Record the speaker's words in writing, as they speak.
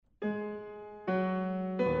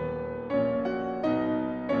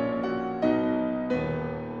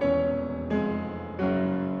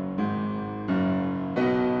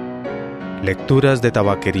Lecturas de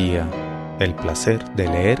tabaquería. El placer de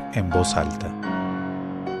leer en voz alta.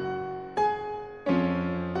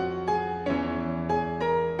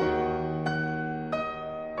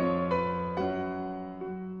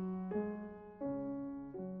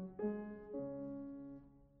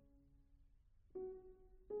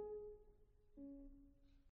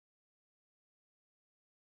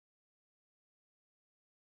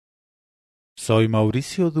 Soy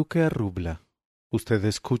Mauricio Duque Arrubla. Usted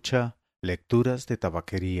escucha Lecturas de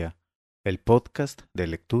Tabaquería, el podcast de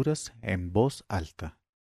lecturas en voz alta.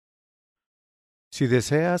 Si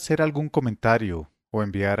desea hacer algún comentario o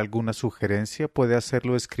enviar alguna sugerencia, puede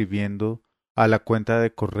hacerlo escribiendo a la cuenta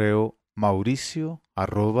de correo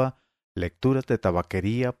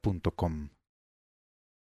mauricio@lecturasdetabaquería.com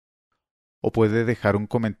o puede dejar un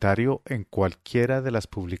comentario en cualquiera de las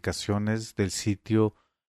publicaciones del sitio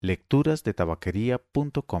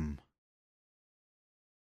lecturasdetabaquería.com.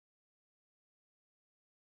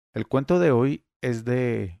 El cuento de hoy es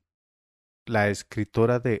de la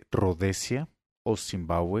escritora de Rhodesia, o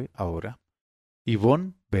Zimbabue ahora,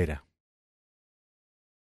 Yvonne Vera.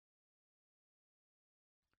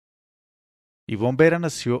 Yvonne Vera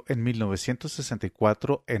nació en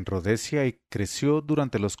 1964 en Rhodesia y creció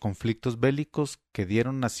durante los conflictos bélicos que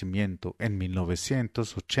dieron nacimiento en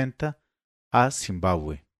 1980 a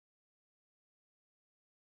Zimbabue.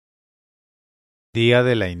 Día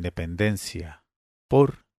de la Independencia,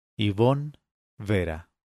 por Yvonne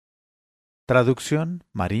Vera. Traducción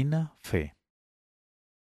Marina Fe.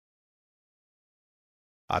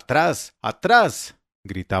 ¡Atrás! ¡Atrás!,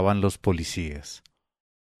 gritaban los policías.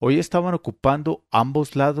 Hoy estaban ocupando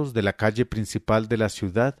ambos lados de la calle principal de la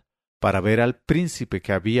ciudad para ver al príncipe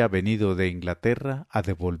que había venido de Inglaterra a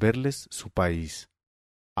devolverles su país.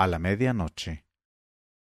 A la medianoche.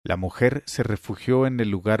 La mujer se refugió en el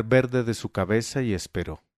lugar verde de su cabeza y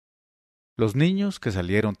esperó. Los niños que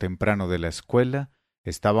salieron temprano de la escuela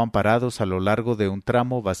estaban parados a lo largo de un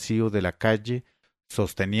tramo vacío de la calle,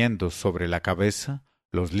 sosteniendo sobre la cabeza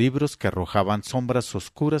los libros que arrojaban sombras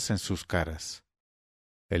oscuras en sus caras.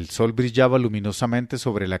 El sol brillaba luminosamente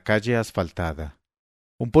sobre la calle asfaltada.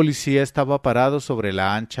 Un policía estaba parado sobre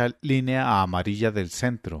la ancha línea amarilla del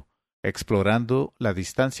centro, explorando la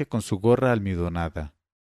distancia con su gorra almidonada.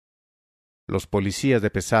 Los policías de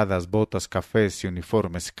pesadas botas cafés y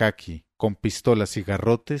uniformes caqui, con pistolas y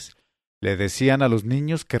garrotes, le decían a los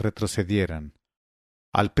niños que retrocedieran.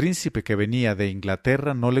 Al príncipe que venía de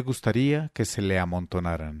Inglaterra no le gustaría que se le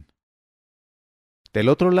amontonaran. Del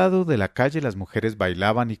otro lado de la calle las mujeres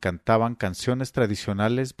bailaban y cantaban canciones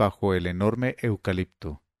tradicionales bajo el enorme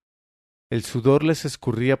eucalipto. El sudor les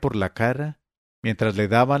escurría por la cara mientras le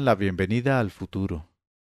daban la bienvenida al futuro.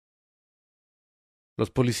 Los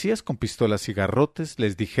policías con pistolas y garrotes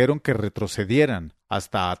les dijeron que retrocedieran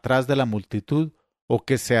hasta atrás de la multitud o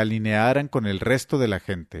que se alinearan con el resto de la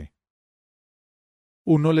gente.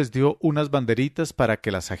 Uno les dio unas banderitas para que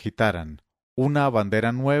las agitaran, una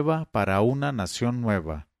bandera nueva para una nación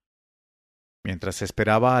nueva. Mientras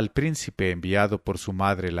esperaba al príncipe enviado por su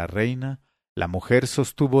madre la reina, la mujer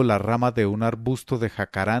sostuvo la rama de un arbusto de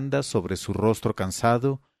jacaranda sobre su rostro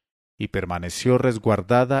cansado y permaneció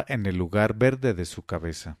resguardada en el lugar verde de su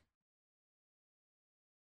cabeza.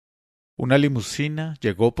 Una limusina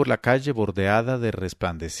llegó por la calle bordeada de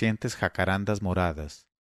resplandecientes jacarandas moradas.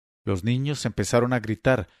 Los niños empezaron a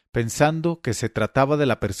gritar, pensando que se trataba de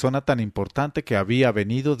la persona tan importante que había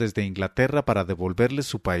venido desde Inglaterra para devolverles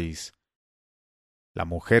su país. La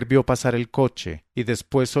mujer vio pasar el coche y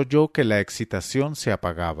después oyó que la excitación se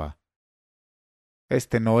apagaba.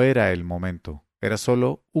 Este no era el momento, era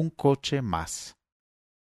solo un coche más.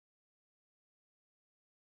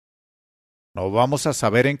 No vamos a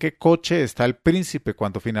saber en qué coche está el príncipe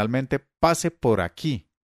cuando finalmente pase por aquí,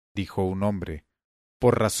 dijo un hombre,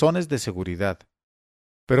 por razones de seguridad.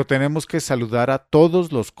 Pero tenemos que saludar a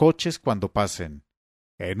todos los coches cuando pasen.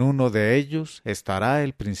 En uno de ellos estará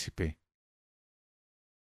el príncipe.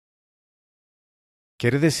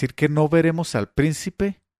 ¿Quiere decir que no veremos al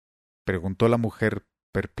príncipe?, preguntó la mujer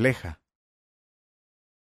perpleja.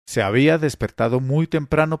 Se había despertado muy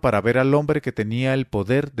temprano para ver al hombre que tenía el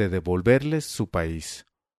poder de devolverles su país.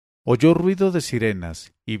 Oyó ruido de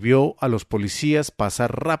sirenas y vio a los policías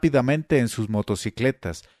pasar rápidamente en sus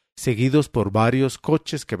motocicletas, seguidos por varios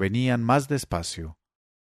coches que venían más despacio.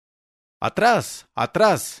 ¡Atrás!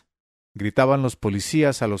 ¡Atrás!, gritaban los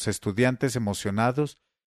policías a los estudiantes emocionados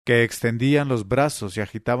que extendían los brazos y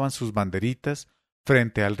agitaban sus banderitas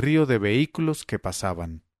frente al río de vehículos que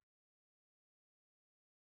pasaban.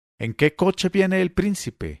 ¿En qué coche viene el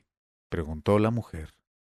príncipe?, preguntó la mujer.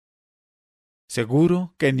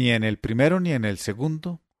 Seguro que ni en el primero ni en el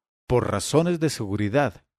segundo, Por razones de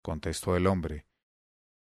seguridad, contestó el hombre.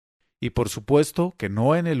 Y por supuesto que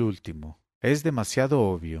no en el último. Es demasiado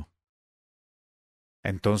obvio.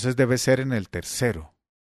 Entonces debe ser en el tercero.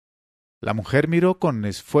 La mujer miró con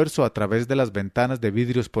esfuerzo a través de las ventanas de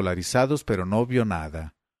vidrios polarizados, pero no vio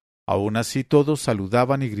nada. Aun así todos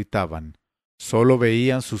saludaban y gritaban. Solo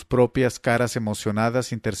veían sus propias caras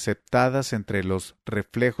emocionadas interceptadas entre los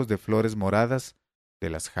reflejos de flores moradas de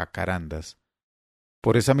las jacarandas.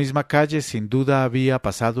 Por esa misma calle sin duda había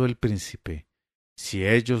pasado el príncipe. Si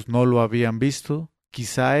ellos no lo habían visto,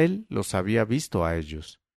 quizá él los había visto a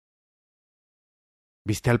ellos.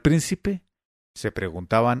 ¿Viste al príncipe?, se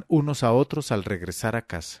preguntaban unos a otros al regresar a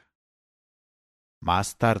casa.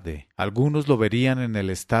 Más tarde, algunos lo verían en el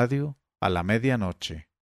estadio a la medianoche.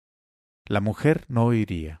 La mujer no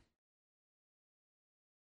iría.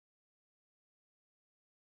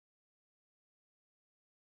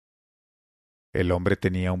 El hombre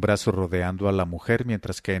tenía un brazo rodeando a la mujer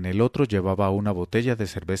mientras que en el otro llevaba una botella de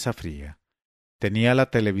cerveza fría. Tenía la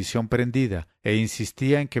televisión prendida e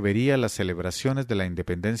insistía en que vería las celebraciones de la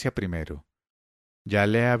independencia primero. Ya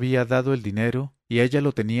le había dado el dinero y ella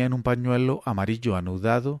lo tenía en un pañuelo amarillo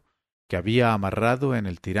anudado que había amarrado en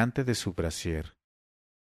el tirante de su brasier.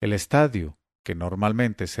 El estadio, que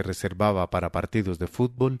normalmente se reservaba para partidos de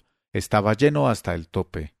fútbol, estaba lleno hasta el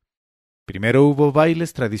tope. Primero hubo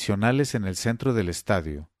bailes tradicionales en el centro del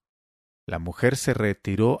estadio. La mujer se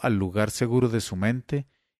retiró al lugar seguro de su mente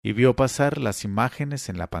y vio pasar las imágenes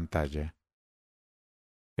en la pantalla.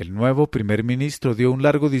 El nuevo primer ministro dio un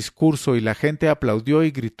largo discurso y la gente aplaudió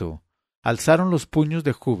y gritó. Alzaron los puños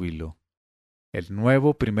de júbilo. El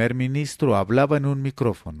nuevo primer ministro hablaba en un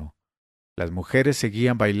micrófono. Las mujeres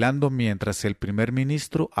seguían bailando mientras el primer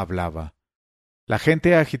ministro hablaba. La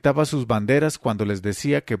gente agitaba sus banderas cuando les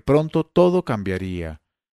decía que pronto todo cambiaría.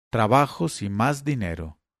 Trabajos y más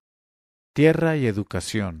dinero. Tierra y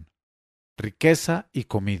educación. Riqueza y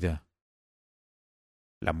comida.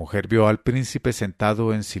 La mujer vio al príncipe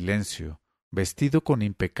sentado en silencio, vestido con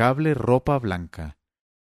impecable ropa blanca.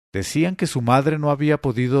 Decían que su madre no había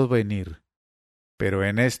podido venir, pero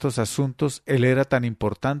en estos asuntos él era tan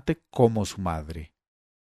importante como su madre.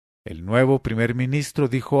 El nuevo primer ministro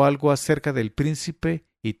dijo algo acerca del príncipe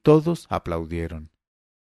y todos aplaudieron.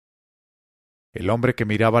 El hombre que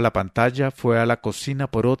miraba la pantalla fue a la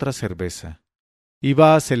cocina por otra cerveza.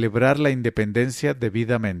 Iba a celebrar la independencia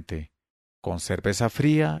debidamente, con cerveza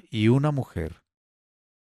fría y una mujer.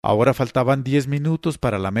 Ahora faltaban 10 minutos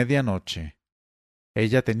para la medianoche.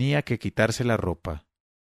 Ella tenía que quitarse la ropa.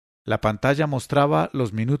 La pantalla mostraba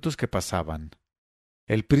los minutos que pasaban.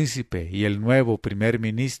 El príncipe y el nuevo primer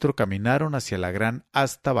ministro caminaron hacia la gran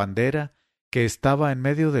asta bandera que estaba en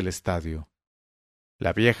medio del estadio.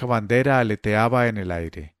 La vieja bandera aleteaba en el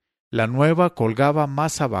aire. La nueva colgaba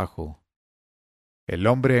más abajo. El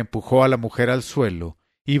hombre empujó a la mujer al suelo.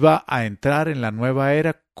 Iba a entrar en la nueva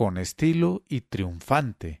era con estilo y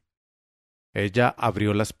triunfante. Ella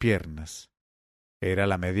abrió las piernas. Era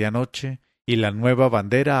la medianoche y la nueva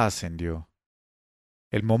bandera ascendió.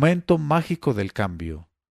 El momento mágico del cambio.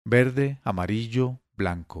 Verde, amarillo,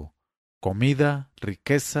 blanco. Comida,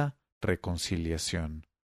 riqueza, reconciliación.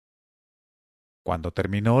 Cuando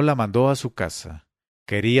terminó la mandó a su casa.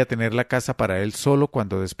 Quería tener la casa para él solo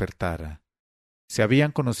cuando despertara. Se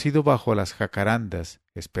habían conocido bajo las jacarandas,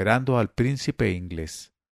 esperando al príncipe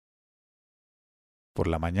inglés. Por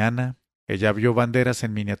la mañana, ella vio banderas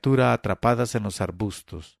en miniatura atrapadas en los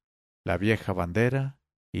arbustos, la vieja bandera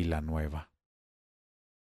y la nueva.